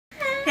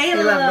Hey,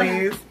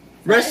 lovelies.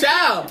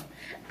 Rochelle!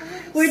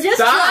 We're just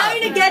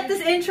trying to get this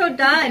intro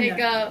done. There you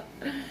go.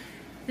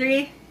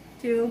 3,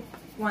 2,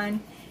 1.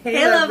 Hey,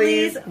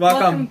 lovelies.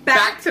 Welcome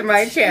back to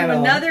my channel.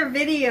 Another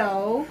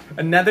video.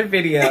 Another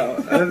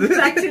video.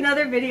 Back to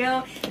another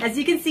video. As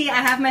you can see, I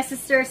have my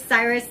sister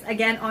Cyrus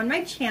again on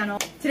my channel.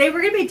 Today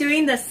we're going to be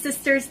doing the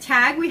sisters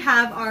tag. We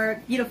have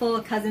our beautiful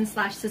cousin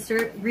slash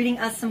sister reading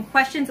us some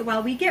questions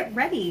while we get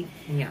ready.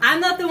 Yeah. I'm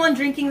not the one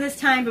drinking this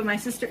time, but my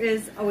sister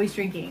is always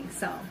drinking,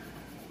 so.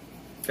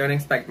 Don't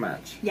expect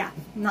much. Yeah,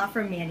 not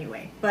from me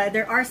anyway. But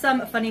there are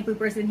some funny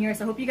bloopers in here,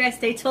 so I hope you guys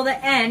stay till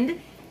the end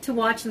to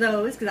watch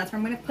those, because that's where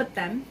I'm going to put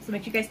them. So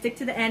make sure you guys stick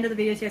to the end of the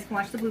video so you guys can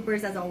watch the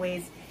bloopers as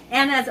always.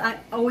 And as I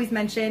always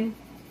mention,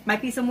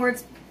 might be some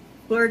words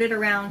blurted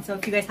around, so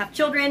if you guys have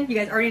children, you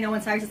guys already know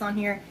when Cyrus is on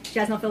here, she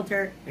has no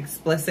filter.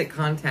 Explicit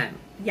content.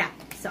 Yeah,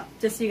 so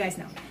just so you guys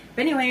know.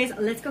 But anyways,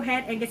 let's go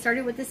ahead and get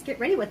started with this. Get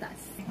ready with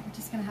us. I'm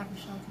just going to have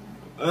Rochelle do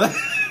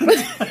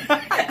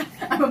that.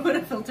 I'm going to put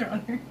a filter on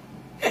her.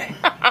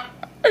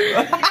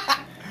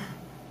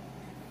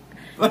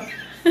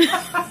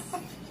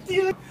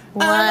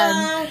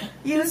 One,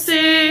 you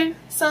see,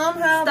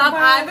 somehow. Stop!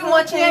 I've been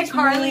watching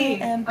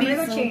iCarly. And I'm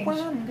gonna go change.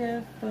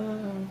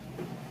 Wonderful.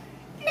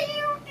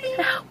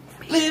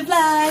 Live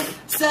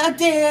life, suck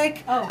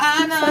dick. Oh,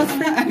 I know.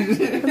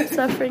 I'm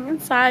suffering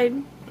inside.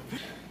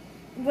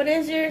 What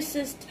is your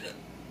sister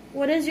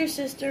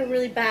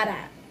really bad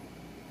at?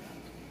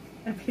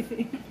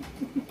 Everything.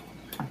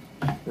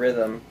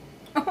 Rhythm.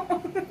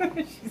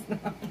 She's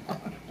not.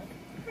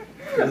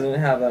 Doesn't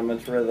have that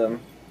much rhythm.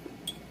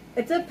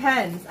 It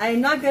depends.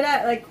 I'm not good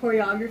at like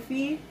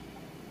choreography.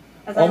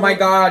 Oh my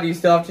god, you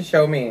still have to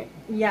show me.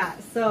 Yeah,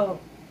 so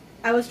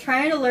I was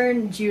trying to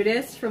learn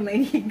Judas from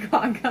Lady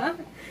Gaga,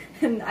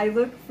 and I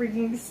look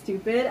freaking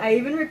stupid. I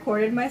even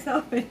recorded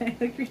myself, and I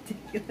look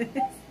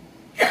ridiculous.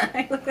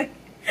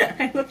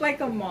 I look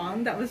like a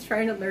mom that was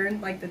trying to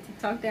learn like the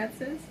TikTok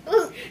dances.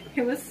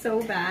 It was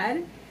so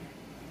bad.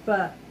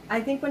 But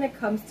I think when it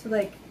comes to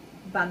like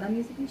banda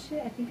music and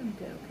shit, I think I'm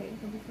good, okay?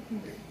 Don't be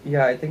fucking weird.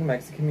 Yeah, I think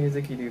Mexican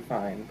music you do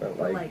fine, but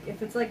like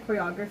if it's like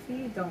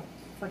choreography, don't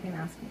fucking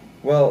ask me.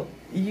 well,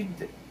 you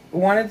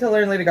wanted to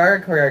learn Lady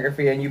Gaga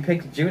choreography and you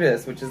picked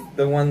Judas, which is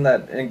the one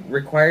that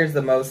requires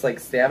the most like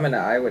stamina,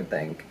 I would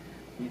think.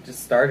 You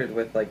just started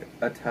with like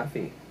a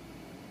toughie.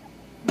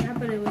 Yeah,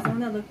 but it was one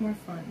that looked more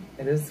fun.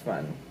 It is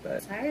fun,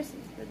 but Cyrus is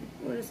good.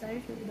 What is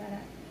Cyrus really bad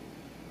at?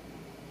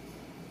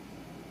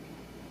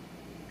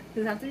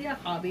 Does it have to be a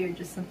hobby or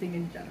just something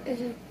in general? Is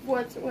it,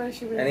 what is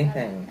she really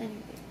Anything. bad at?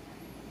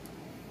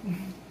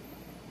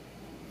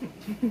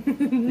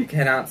 Anything. you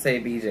cannot say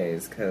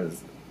BJ's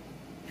because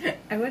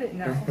I wouldn't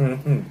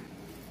know.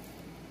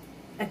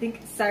 I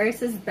think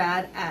Cyrus is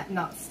bad at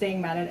not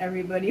staying mad at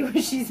everybody. When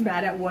she's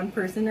mad at one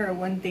person or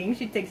one thing,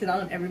 she takes it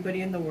out on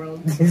everybody in the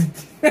world. I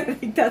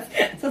think that's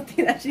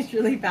something that she's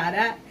really bad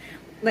at.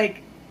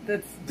 Like,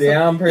 that's...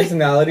 damn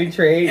personality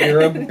trait,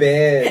 you're a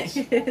bitch.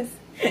 It is.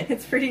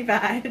 It's pretty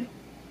bad.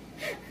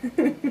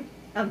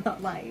 I'm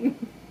not lying.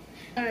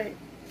 Alright.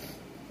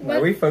 Why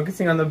are we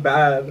focusing on the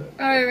bad?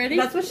 Alright, ready?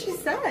 That's what she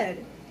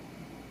said.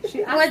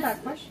 She asked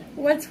that question.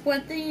 What's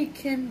one thing you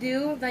can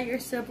do that your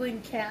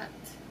sibling can't?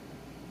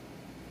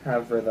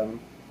 Have rhythm.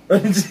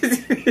 Fuck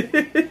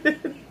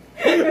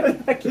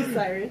you,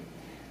 Cyrus.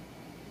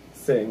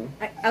 Sing.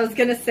 I was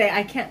gonna say,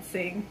 I can't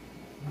sing.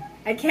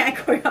 I can't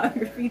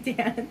choreography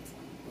dance.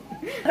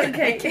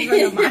 Okay. I can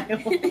run a mile.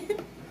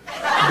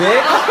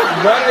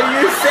 Bitch, what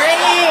are you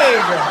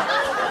saying?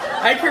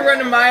 I can run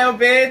a mile,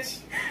 bitch.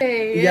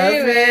 Hey, Yes,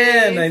 anyways.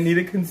 man. I need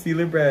a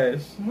concealer brush.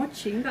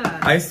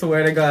 Mochinga. I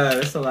swear to God,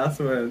 that's the last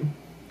one.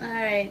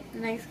 Alright,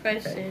 next Okay,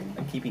 question.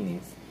 I'm keeping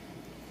these.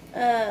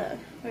 Where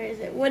is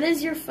it? What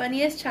is your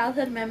funniest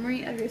childhood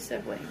memory of your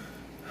sibling?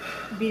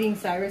 Beating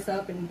Cyrus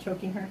up and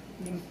choking her.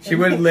 She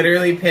would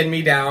literally pin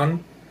me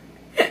down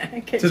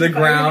to the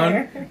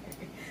ground.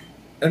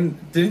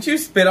 And didn't you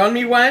spit on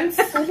me once?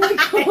 Oh my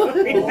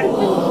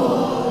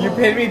god. You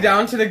pinned me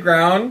down to the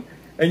ground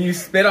and you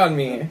spit on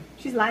me.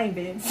 She's lying,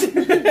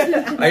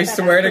 bitch. I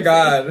swear to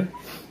God.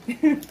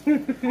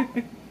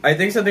 I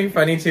think something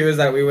funny too is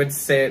that we would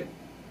sit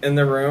in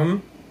the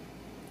room,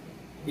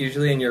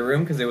 usually in your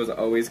room because it was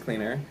always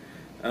cleaner.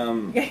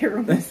 Yeah, your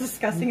room was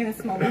disgusting and it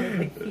smelled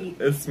like feet.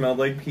 It smelled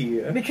like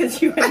pee.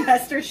 Because you and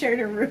Esther shared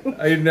a room.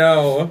 I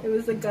know. It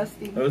was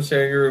disgusting. I was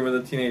sharing a room with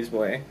a teenage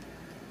boy.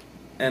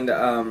 And,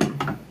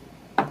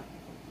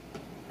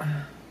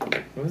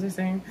 what was I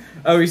saying?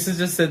 Oh, we used to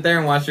just sit there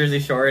and watch Jersey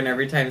Shore, and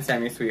every time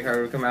Sammy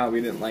Sweetheart would come out, we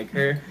didn't like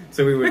her,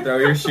 so we would throw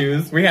your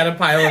shoes. We had a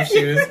pile of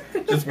shoes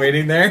just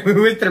waiting there. We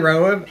would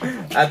throw them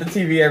at the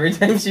TV every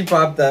time she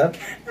popped up.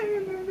 I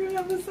remember,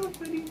 that was so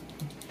funny.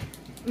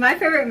 My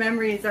favorite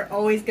memories are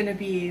always going to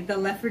be the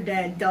Left 4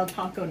 Dead Del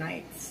Taco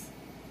nights.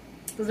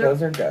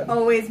 Those are good.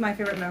 Always my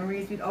favorite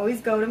memories. We'd always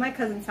go to my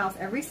cousin's house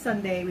every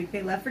Sunday. We'd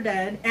play Left 4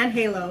 Dead and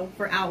Halo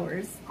for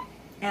hours.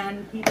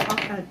 And eat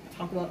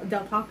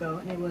Del Taco,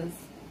 and it was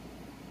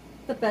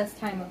the best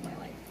time of my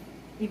life.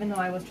 Even though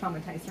I was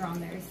traumatized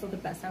around there, it's still the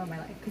best time of my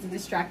life because it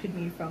distracted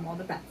me from all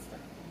the bad stuff.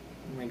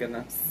 Oh my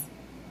goodness.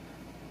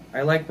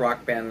 I like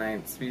rock band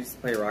nights. We used to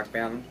play rock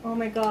band. Oh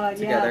my god,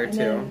 together, yeah. And too.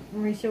 then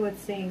Mauricio would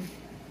sing.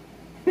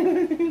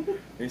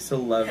 I used to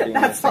love being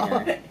a That's all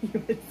singer.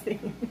 you would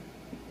sing.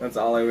 That's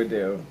all I would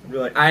do. I'd be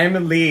like, I'm a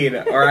lead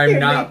or I'm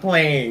not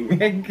playing.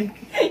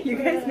 You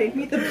guys made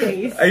me the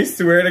bass. I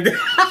swear to God.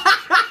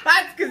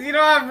 That's because you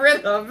don't have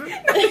rhythm.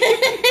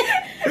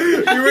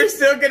 You were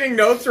still getting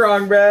notes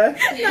wrong, bruh.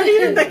 Not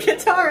even the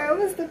guitar, it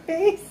was the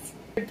bass.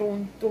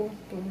 Dun, dun,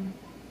 dun.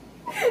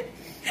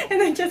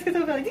 And then Jessica's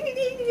over like, ding, ding,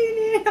 ding, ding,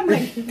 ding. I'm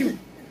like, dude.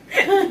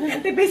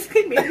 They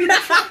basically made me the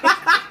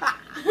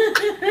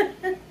triangle.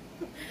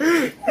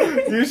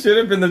 You should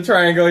have been the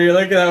triangle. You're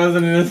lucky that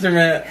wasn't an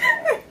instrument.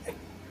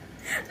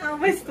 Oh,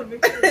 my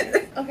stomach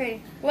hurts.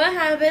 Okay, what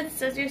habits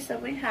does your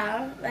sibling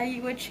have that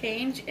you would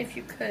change if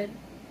you could?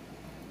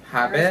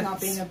 Sarah's not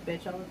Habits. being a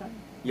bitch all the time.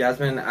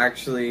 Yasmin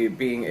actually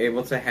being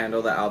able to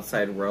handle the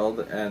outside world,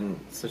 and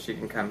so she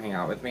can come hang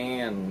out with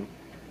me and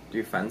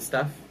do fun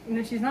stuff.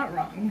 No, she's not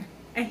wrong.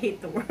 I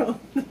hate the world.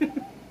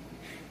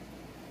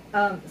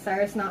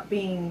 Cyrus not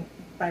being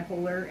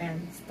bipolar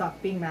and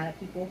stop being mad at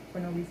people for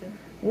no reason.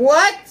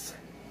 What?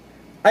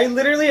 I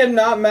literally am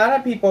not mad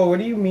at people. What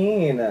do you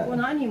mean? Well,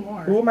 not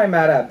anymore. Who am I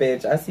mad at,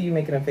 bitch? I see you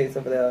making a face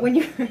over there. When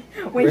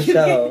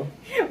Rochelle.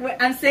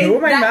 I'm saying Who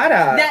am I mad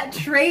at? That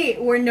trait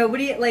where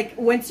nobody, like,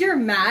 once you're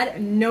mad,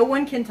 no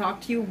one can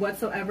talk to you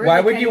whatsoever. Why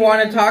They would can't you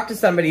want to even- talk to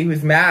somebody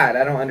who's mad?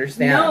 I don't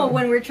understand. No,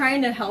 when we're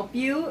trying to help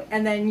you,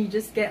 and then you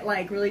just get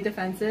like really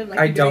defensive. Like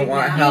I you're don't doing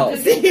want now. help.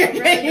 You're getting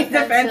Really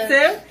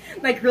defensive.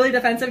 Like really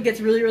defensive,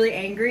 gets really, really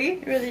angry.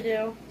 You really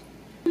do.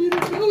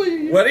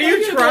 What are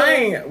you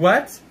trying?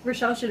 What?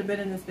 Rochelle should have been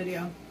in this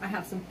video. I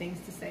have some things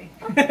to say.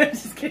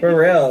 Just kidding. For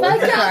real.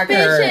 Fuck Let's y'all attack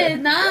her.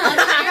 bitches. Nah,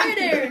 I'm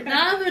the narrator.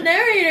 Nah, I'm the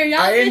narrator. Y'all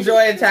I bitches.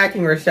 enjoy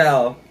attacking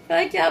Rochelle.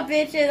 Fuck y'all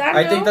bitches.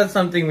 I think that's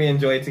something we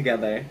enjoy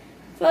together.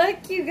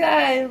 Fuck you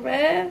guys,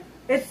 man.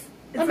 It's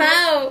I'm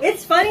out.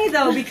 It's funny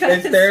though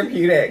because It's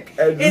therapeutic.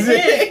 It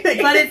is,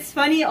 but it's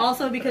funny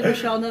also because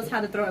Rochelle knows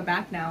how to throw it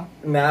back now.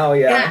 Now,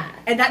 yeah.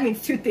 And that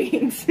means two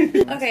things.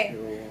 Okay.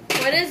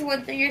 What is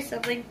one thing your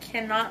sibling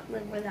cannot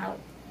live without?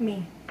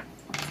 Me.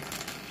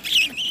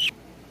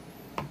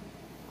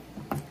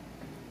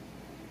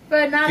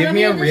 But not Give let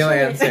me a into real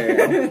shit.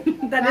 answer.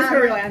 That is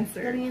her real Let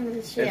answer. me into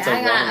this shit. It's a I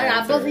wrong got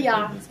answer. both of y'all.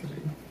 I'm just kidding.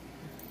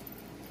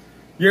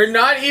 You're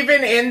not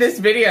even in this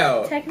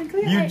video.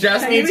 Technically, You I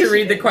just am. need to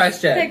read the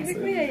questions.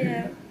 Technically,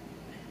 I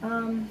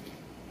am.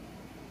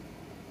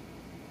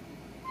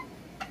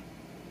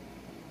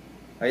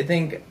 I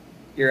think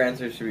your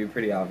answer should be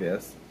pretty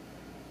obvious.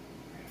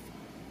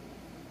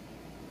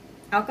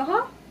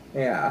 Alcohol?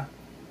 Yeah.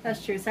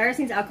 That's true. Cyrus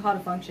needs alcohol to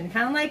function.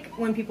 Kind of like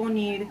when people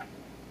need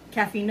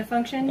caffeine to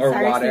function. Or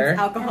Cyrus water. needs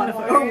alcohol Or to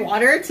water. or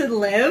water to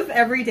live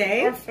every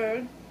day. Or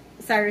food.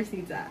 Cyrus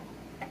needs that.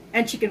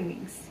 And chicken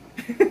wings.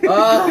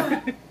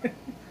 Ugh.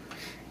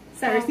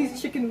 Cyrus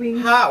needs chicken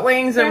wings. Hot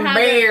wings and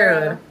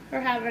beer. Or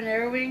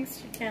habanero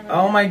wings. You can't.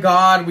 Oh my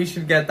god, we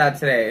should get that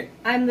today.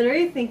 I'm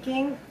literally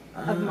thinking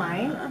of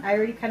mine. I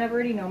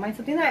already know mine.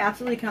 Something that I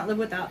absolutely cannot live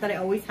without, that I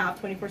always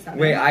have 24/7.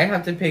 Wait, I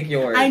have to pick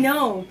yours. I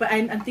know, but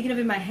I'm thinking of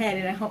it in my head,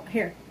 and I hope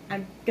here.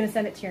 I'm gonna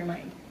send it to your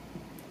mind.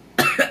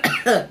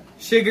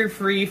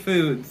 Sugar-free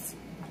foods.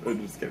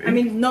 I'm just kidding. I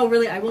mean, no,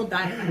 really, I will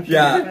die. Actually,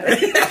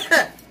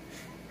 Yeah.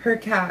 Her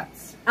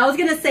cats. I was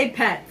gonna say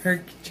pets.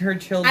 Her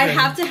children. I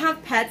have to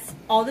have pets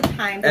all the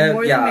time. The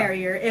more yeah. the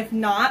merrier. If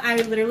not, I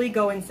literally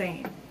go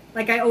insane.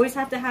 Like, I always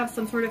have to have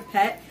some sort of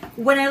pet.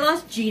 When I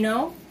lost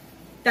Gino,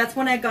 that's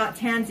when I got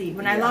Tansy.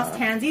 When I Yeah. lost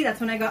Tansy, that's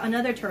when I got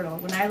another turtle.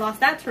 When I lost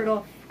that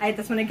turtle,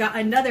 that's when I got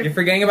another. You're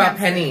forgetting about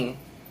hamster. Penny.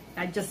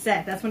 I just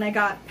said that's when I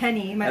got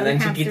Penny. My And other then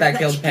hamster. Chiquita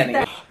killed Chiquita-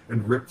 Penny.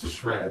 And ripped to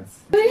shreds.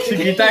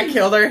 Chiquita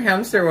killed her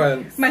hamster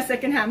once. My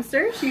second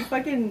hamster, she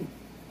fucking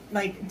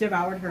like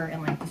devoured her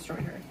and like destroyed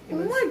her. It Oh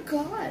was my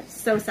god.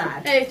 so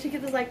sad. Hey,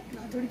 Chiquita's like,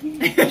 not do it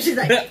again. She's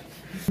like,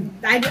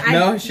 I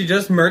No, she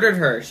just murdered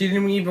her. She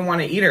didn't even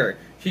want to eat her.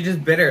 She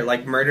just bit her,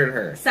 like murdered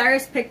her.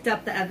 Cyrus picked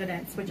up the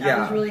evidence, which I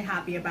Yeah. was really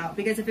happy about,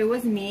 because if it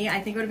was me,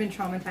 I think I would have been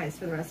traumatized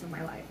for the rest of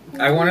my life.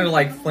 I wanted to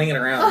like fling it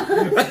around.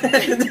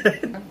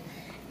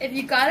 If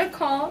you got a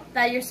call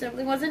that your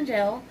sibling was in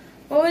jail,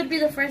 what would be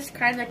the first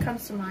crime that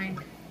comes to mind?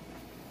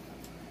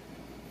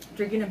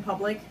 Drinking in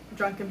public,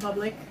 drunk in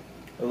public.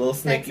 A little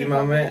Sex sneaky in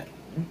moment.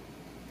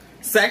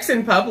 Sex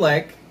in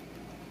public.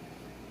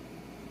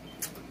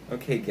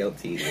 Okay,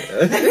 guilty.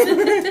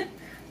 It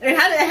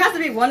has to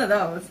be one of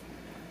those.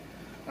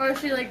 Or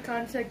if she like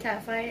gone to a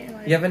cat fight and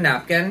like. You have a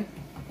napkin?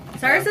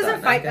 Cyrus I've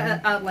doesn't got fight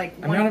napkin. like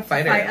I'm want not a to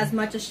fighter. fight as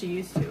much as she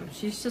used to.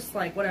 She's just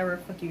like, whatever,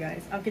 fuck you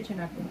guys. I'll get you a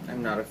napkin.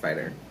 I'm not a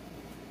fighter.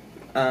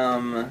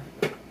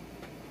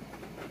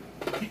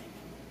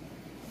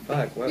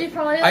 Fuck, what? You'd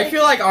probably, I like-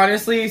 feel like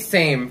honestly,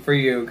 same for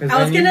you. Because I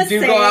was when you gonna do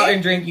say- go out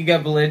and drink, you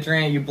get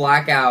belligerent, you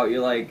black out,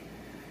 you're like,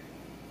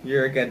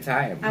 you're a good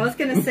time. I was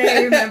gonna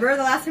say, remember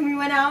the last time we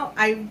went out?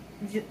 I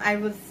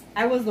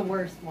was the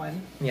worst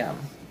one. Yeah.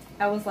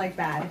 I was like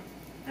bad.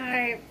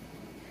 Alright.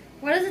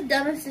 What is the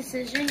dumbest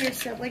decision your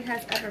sibling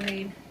has ever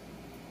made?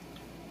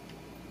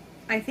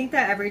 I think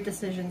that every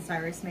decision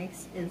Cyrus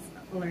makes is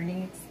a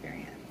learning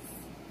experience.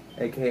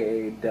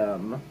 AKA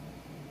dumb.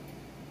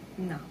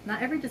 No,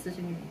 not every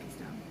decision you make is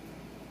dumb.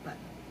 But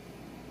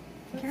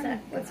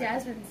What's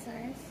Yasmin's,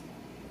 Cyrus?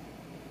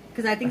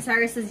 because I think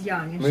Cyrus is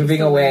young. And she's Moving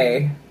still away.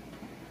 learning.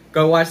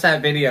 Go watch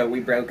that video. We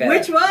broke up.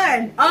 Which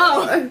one?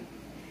 Oh,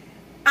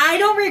 I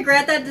don't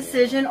regret that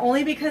decision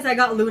only because I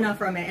got Luna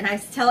from it, and I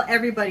tell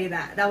everybody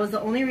that. That was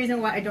the only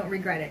reason why I don't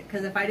regret it.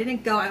 Because if I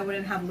didn't go, I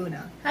wouldn't have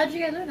Luna. How'd you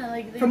get Luna?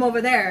 Like From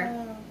over there.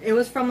 Oh. It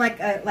was from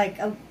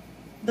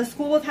the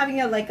school was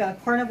having a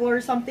carnival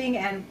or something,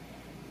 and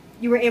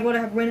you were able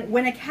to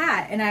win a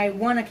cat, and I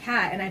won a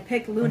cat, and I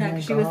picked Luna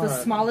because she was the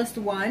smallest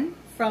one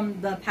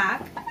from the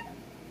pack.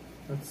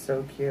 That's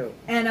so cute.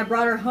 And I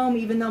brought her home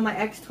even though my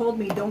ex told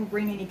me don't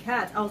bring any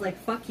cats. I was like,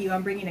 fuck you,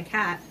 I'm bringing a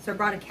cat. So I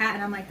brought a cat,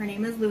 and I'm like, her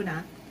name is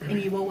Luna,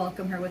 and you will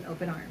welcome her with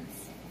open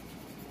arms.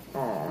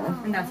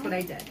 Aww. And that's what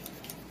I did.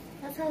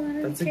 That's how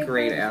Luna That's a became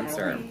great Luna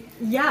answer. Kelly.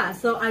 Yeah,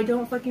 so I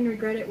don't fucking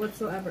regret it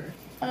whatsoever.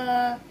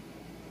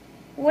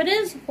 What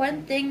is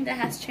one thing that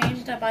has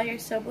changed about your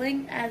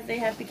sibling as they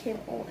have become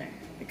older?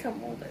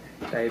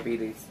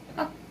 Diabetes.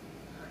 Oh.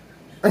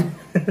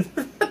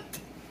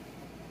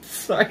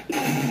 Sorry.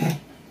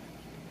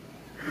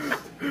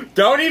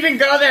 Don't even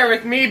go there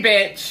with me,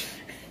 bitch.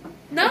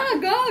 No,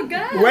 go.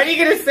 What are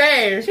you gonna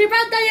say? She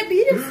brought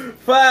diabetes.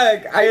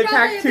 Fuck, I You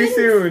attacked too diabetes.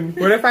 soon.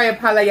 What if I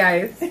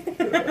apologize?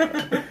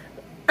 It's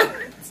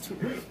too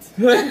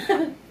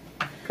late.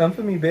 Come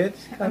for me, bitch.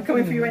 I'm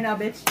coming for you right now,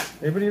 bitch.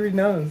 Everybody already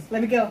knows.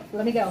 Let me go.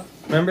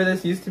 Remember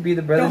this used to be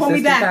the Don't brother hold me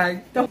sister back.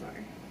 tag? Don't.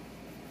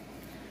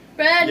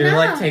 But You're no.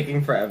 like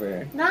taking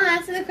forever. No,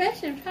 answer the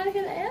question. I'm trying to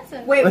get the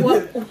answer. Wait,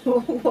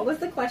 what was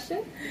the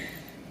question?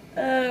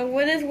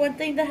 What is one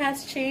thing that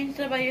has changed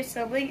about your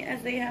sibling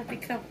as they have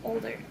become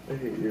older? I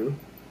hate you.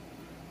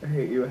 I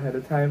hate you ahead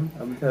of time.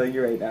 I'm telling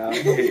you right now.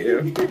 I hate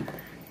you.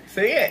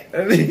 Say it.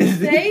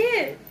 Say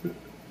it.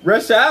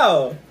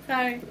 Rochelle.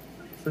 Sorry.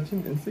 Such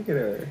an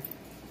instigator.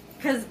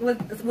 Because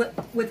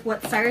with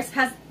what Cyrus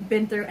has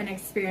been through and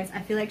experienced,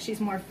 I feel like she's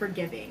more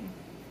forgiving.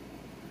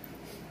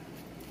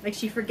 Like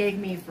she forgave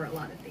me for a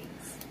lot of things.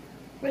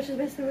 Which is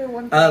basically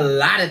one thing. A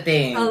lot of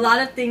things. A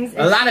lot of things.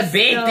 A lot of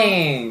big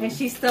things. And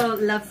she still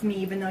loves me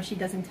even though she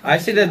doesn't tell I me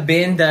should she have loves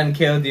been done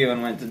killed you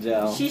and went to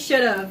jail. me. She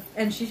should have.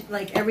 And she,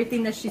 like,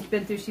 everything that she's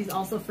been through, she's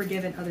also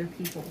forgiven other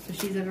people. So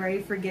she's a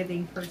very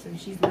forgiving person.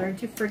 She's learned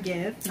to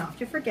forgive. Not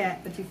to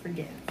forget, but to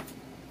forgive.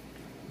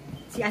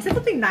 See, I said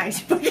something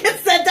nice, but you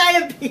said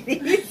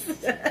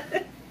diabetes.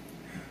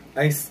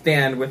 I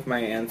stand with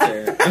my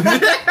answer.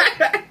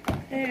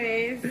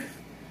 Anyways.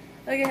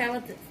 Okay, how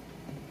about this?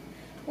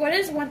 What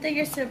is one thing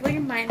your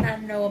sibling might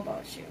not know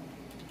about you?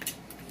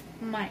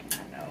 Might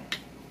not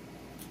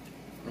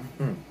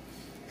know.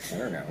 I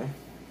don't know.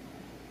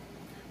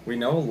 We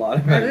know a lot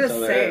I about was each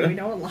gonna other. say, we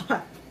know a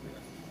lot.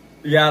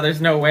 Yeah,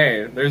 there's no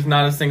way. There's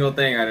not a single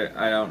thing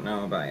I don't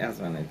know about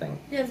Yasmin, I think.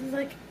 Yes, it's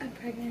like, I'm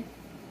pregnant.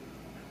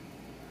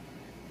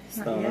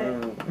 Not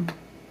yet.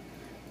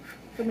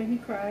 Don't make me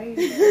cry.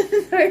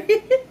 Sorry.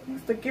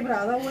 Estoy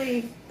quebrada,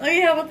 güey.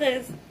 Okay, how about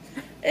this?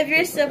 If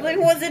your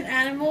sibling was an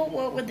animal,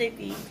 what would they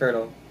be?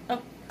 Turtle.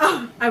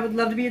 Oh, I would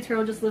love to be a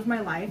turtle, just live my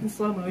life in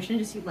slow motion,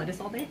 just eat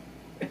lettuce all day.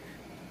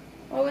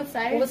 What would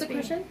Cyrus What was the be?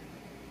 question?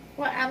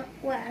 What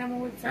animal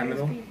would Cyrus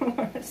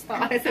Animal? be?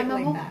 Stop, I said like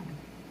Animal? that.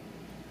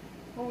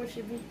 What would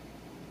she be?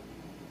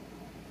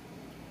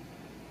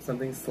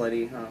 Something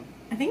slutty, huh?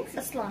 I think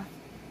A sloth.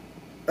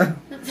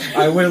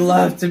 I would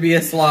love to be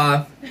a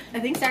sloth.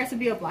 Cyrus would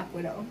be a black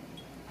widow.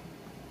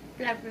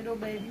 Black widow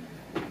baby.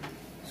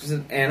 She's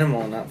an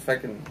animal, not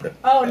fucking.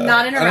 Oh,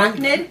 not an I don't-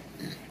 arachnid?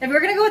 If we're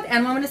gonna go with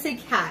animal, I'm gonna say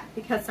cat,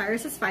 because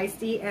Cyrus is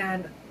feisty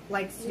and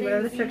likes to do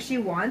whatever the Lazy. frick she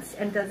wants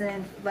and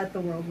doesn't let the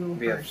world rule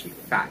Be a her.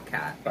 fat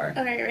cat. Bar.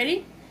 Okay,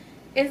 ready?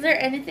 Is there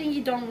anything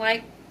you don't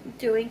like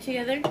doing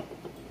together?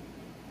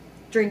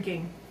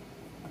 Drinking.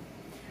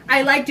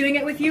 I like doing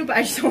it with you, but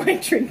I just don't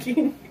like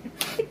drinking.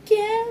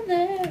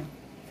 Together,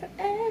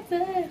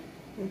 forever.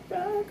 We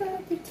broke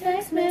up the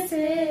text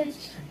message.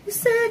 You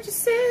said your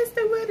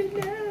sister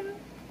wouldn't know.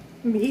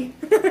 Me?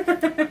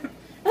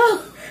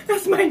 Oh,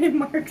 that's mine and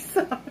Mark's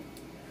song.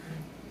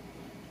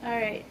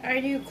 Alright, are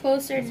you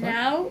closer This one?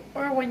 now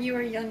or when you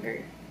were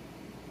younger?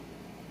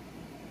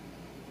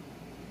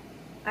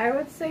 I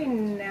would say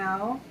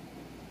now,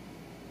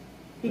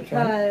 Which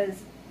one?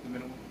 because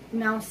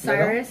now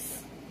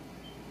Cyrus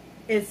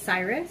is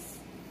Cyrus,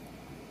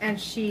 and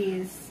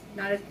she's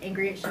not as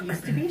angry as she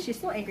used to be. She's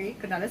still angry,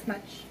 but not as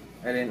much.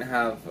 I don't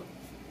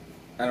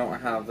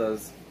have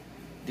those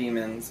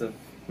demons of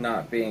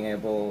not being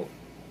able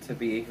to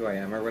be who I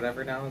am or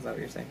whatever now. Is that what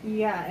you're saying?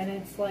 Yeah, and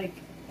it's like,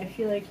 I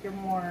feel like you're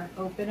more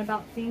open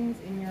about things,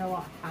 and you're a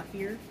lot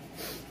happier,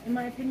 in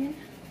my opinion.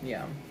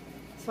 Yeah.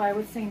 So I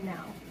would say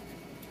now.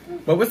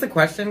 What was the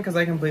question? Because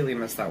I completely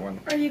missed that one.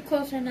 Are you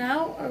closer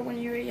now or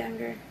when you were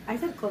younger? I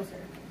said closer.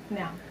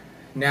 Now.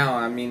 Now,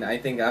 I mean, I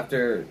think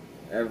after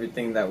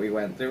everything that we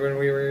went through when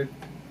we were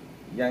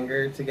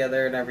younger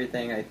together and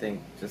everything, I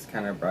think just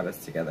kind of brought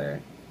us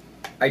together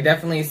I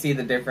definitely see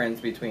the difference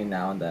between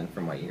now and then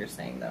from what you're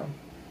saying, though.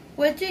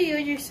 What do you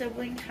and your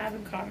sibling have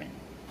in common?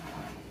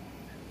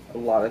 A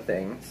lot of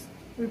things.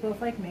 We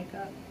both like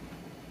makeup.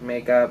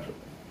 Makeup,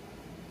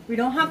 We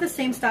don't have the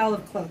same style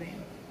of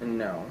clothing.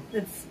 no.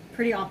 It's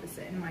pretty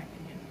opposite, in my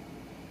opinion.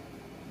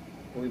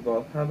 We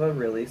both have a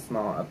really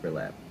small upper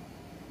lip.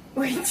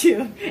 We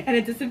do, and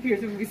it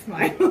disappears when we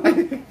smile.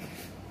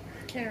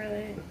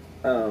 Can't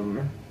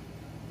relate.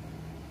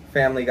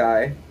 Family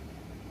Guy.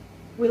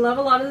 We love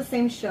a lot of the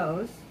same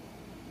shows,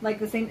 like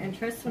the same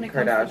interests when it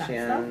comes to that stuff.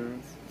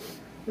 Kardashians.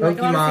 We like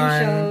a lot of the Pokemon.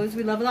 same shows.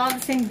 We love a lot of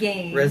the same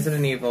games.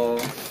 Resident Evil.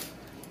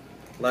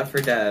 Left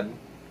 4 Dead.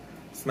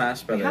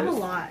 Smash We Brothers. have a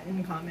lot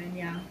in common,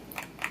 yeah.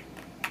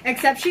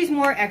 Except she's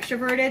more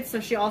extroverted, so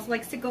she also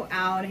likes to go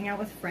out, hang out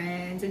with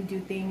friends, and do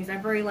things.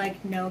 I'm very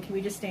like, no, can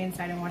we just stay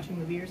inside and watch a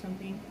movie or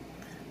something?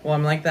 Well,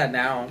 I'm like that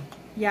now.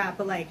 Yeah,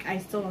 but like, I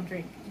still don't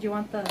drink. Did you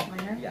want the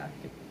liner? Yeah.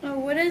 Oh,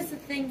 what is the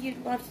thing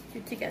you'd love to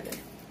do together?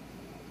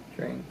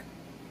 Drink.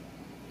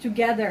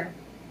 Together.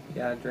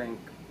 Yeah, drink.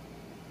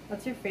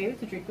 What's your favorite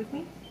to drink with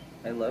me?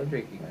 I love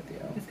drinking with you.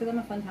 Just because I'm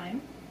a fun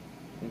time?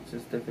 It's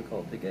just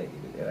difficult to get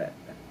you to do it.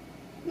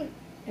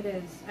 It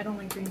is. I don't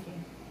like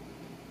drinking.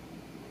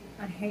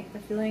 I hate the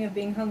feeling of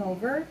being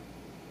hungover.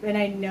 And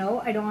I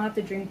know I don't have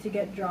to drink to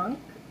get drunk.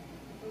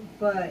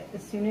 But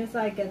as soon as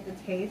I get the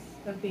taste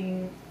of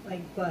being,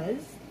 like,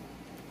 buzzed,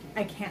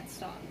 I can't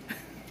stop.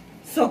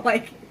 So,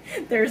 like,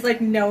 there's,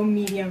 like, no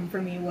medium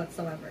for me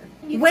whatsoever.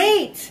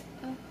 Wait!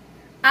 Oh.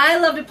 I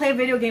love to play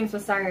video games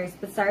with Cyrus,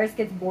 but Cyrus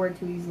gets bored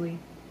too easily.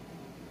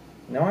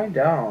 No, I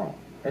don't.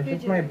 It's You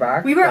just do. my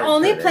back. We were starts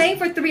only hurting. playing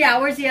for 3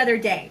 hours the other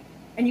day,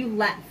 and you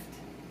left.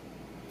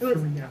 It was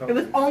 3 it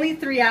was hours. only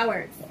 3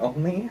 hours.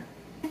 Only?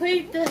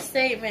 Complete the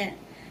statement.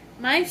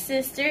 My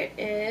sister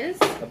is...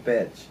 A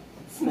bitch.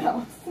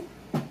 Smells.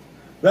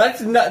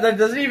 That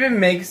doesn't even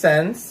make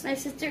sense. My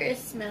sister is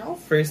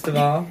smells. First of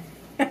all.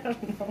 I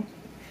don't know.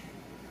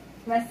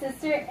 My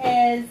sister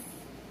is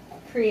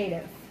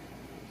creative.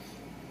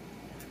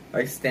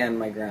 I stand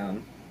my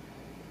ground.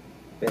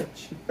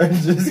 Bitch. I'm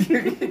just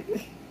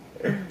kidding.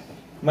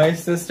 My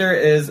sister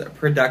is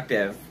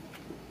productive.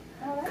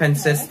 Oh, that's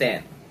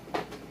Consistent.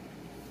 nice.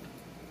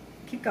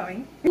 Keep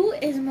going. Who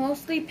is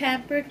mostly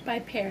pampered by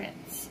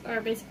parents? Or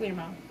basically your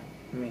mom.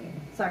 Me.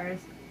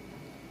 Cyrus.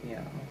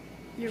 Yeah.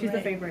 You're She's right.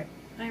 the favorite.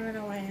 I don't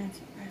know why I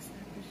answered that question.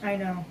 I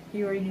know.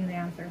 You already knew the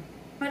answer.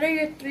 What are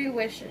your 3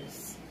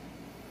 wishes?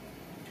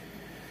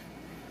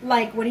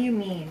 Like, what do you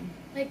mean?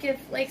 Like if,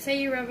 like, say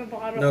you rub a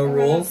bottle. No or rub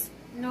rules?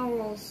 No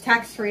rules.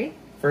 Tax free?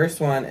 First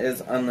one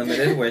is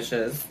unlimited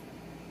wishes.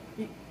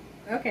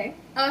 Okay.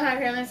 Oh,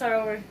 okay, let's start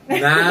over.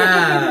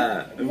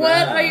 Nah.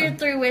 What nah. are your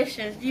 3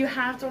 wishes? You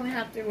have to only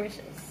have 3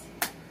 wishes.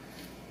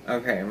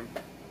 Okay.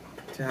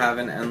 To have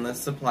an endless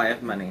supply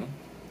of money.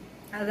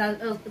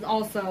 That is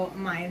also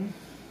mine.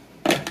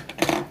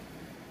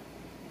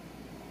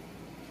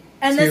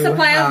 And the To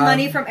supply of have-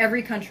 money from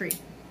every country.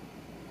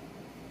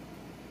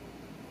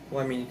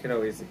 Well, I mean, you could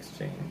always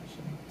exchange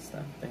and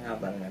stuff. They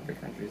have that in every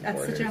country's That's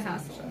borders. such a and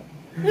hassle.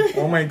 stuff.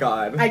 Oh my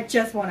god. I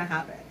just want to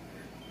have it.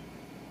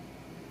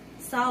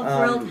 Solve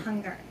world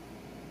hunger.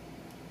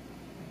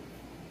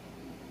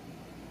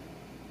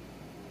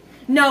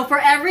 No, for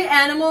every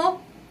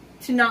animal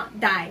to not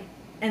die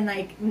and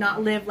like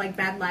not live like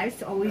bad lives,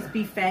 to always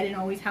be fed and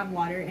always have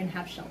water and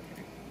have shelter.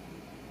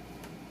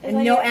 Is And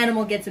that no your-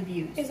 animal gets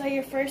abused. Is that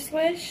your first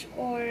wish,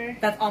 or...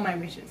 That's all my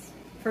wishes.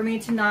 For me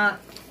to not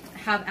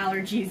have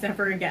allergies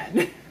ever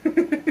again.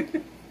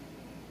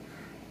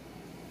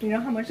 You know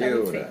how much that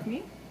would Dude. save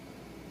me?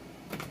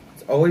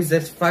 It's always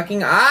this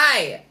fucking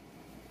eye!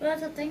 But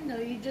that's the thing, though.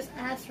 You just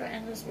ask for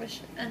endless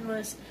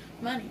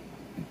money.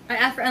 I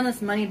asked for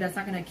endless money, but that's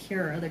not going to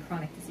cure other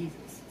chronic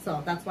diseases.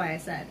 So that's why I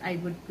said I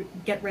would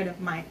get rid of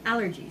my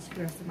allergies for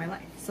the rest of my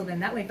life. So then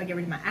that way, if I get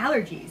rid of my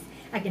allergies,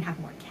 I can have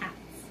more cats.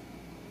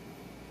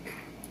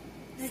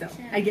 So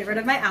I get rid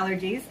of my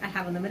allergies. I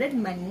have unlimited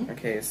money.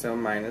 Okay, so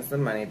mine is the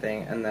money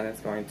thing, and then it's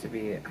going to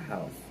be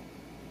health.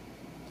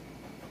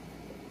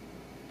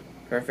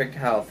 Perfect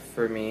health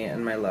for me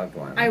and my loved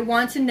one. I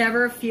want to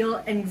never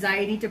feel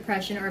anxiety,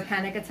 depression, or a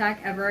panic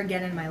attack ever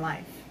again in my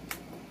life.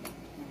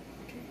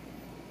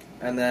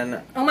 And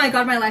then Oh my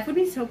god, my life would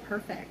be so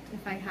perfect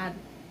if I had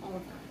all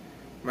of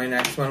that. my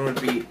next one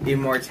would be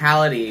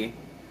immortality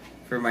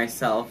for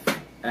myself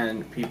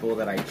and people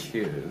that I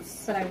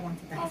choose. But I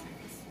wanted that.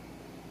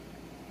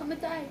 I'm gonna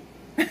die.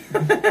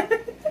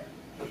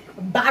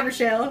 Bye,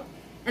 Rochelle.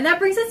 And that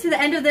brings us to the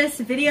end of this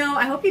video.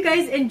 I hope you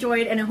guys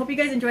enjoyed, and I hope you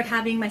guys enjoyed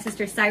having my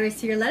sister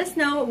Cyrus here. Let us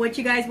know what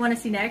you guys want to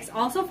see next.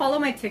 Also, follow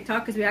my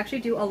TikTok, because we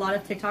actually do a lot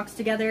of TikToks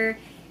together,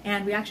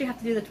 and we actually have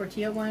to do the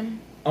tortilla one.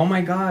 Oh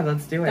my god,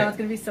 let's do That it. one's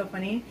going to be so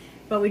funny.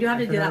 But we do have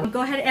to do that one.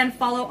 Go ahead and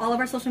follow all of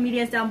our social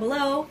medias down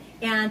below.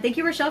 And thank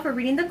you, Rochelle, for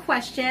reading the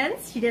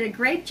questions. She did a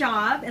great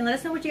job. And let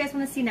us know what you guys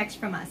want to see next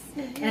from us.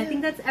 And I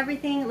think that's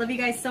everything. Love you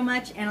guys so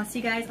much, and I'll see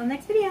you guys on the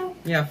next video.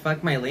 Yeah,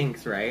 fuck my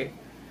links, right?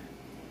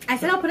 I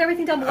said I'll put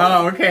everything down below.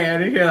 Oh, okay, I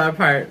didn't hear that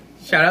part.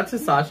 Shout out to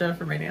Sasha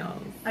for my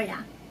nails. Oh,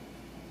 yeah.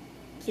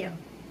 Cute.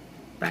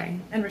 Bye.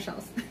 And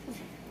Rochelle's.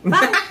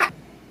 Bye.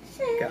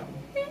 Go.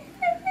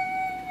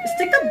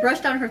 Stick the brush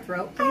down her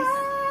throat, please.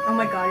 Oh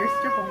my god, you're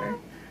such a homer.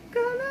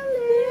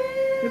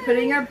 You're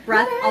putting your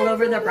breath all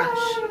over the brush.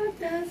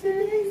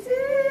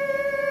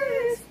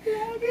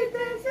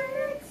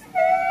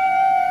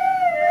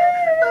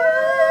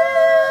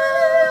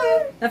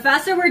 The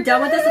faster we're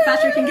done with this, the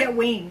faster we can get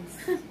wings.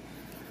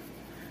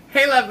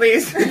 Hey,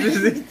 lovelies.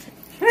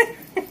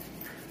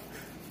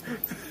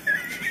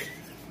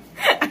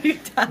 Are you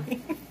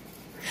dying?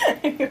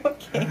 Are you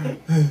okay?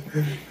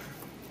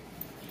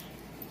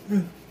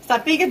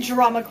 Stop being a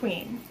drama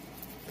queen.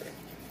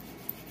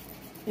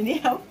 You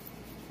need help?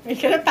 Are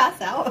you gonna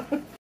pass out?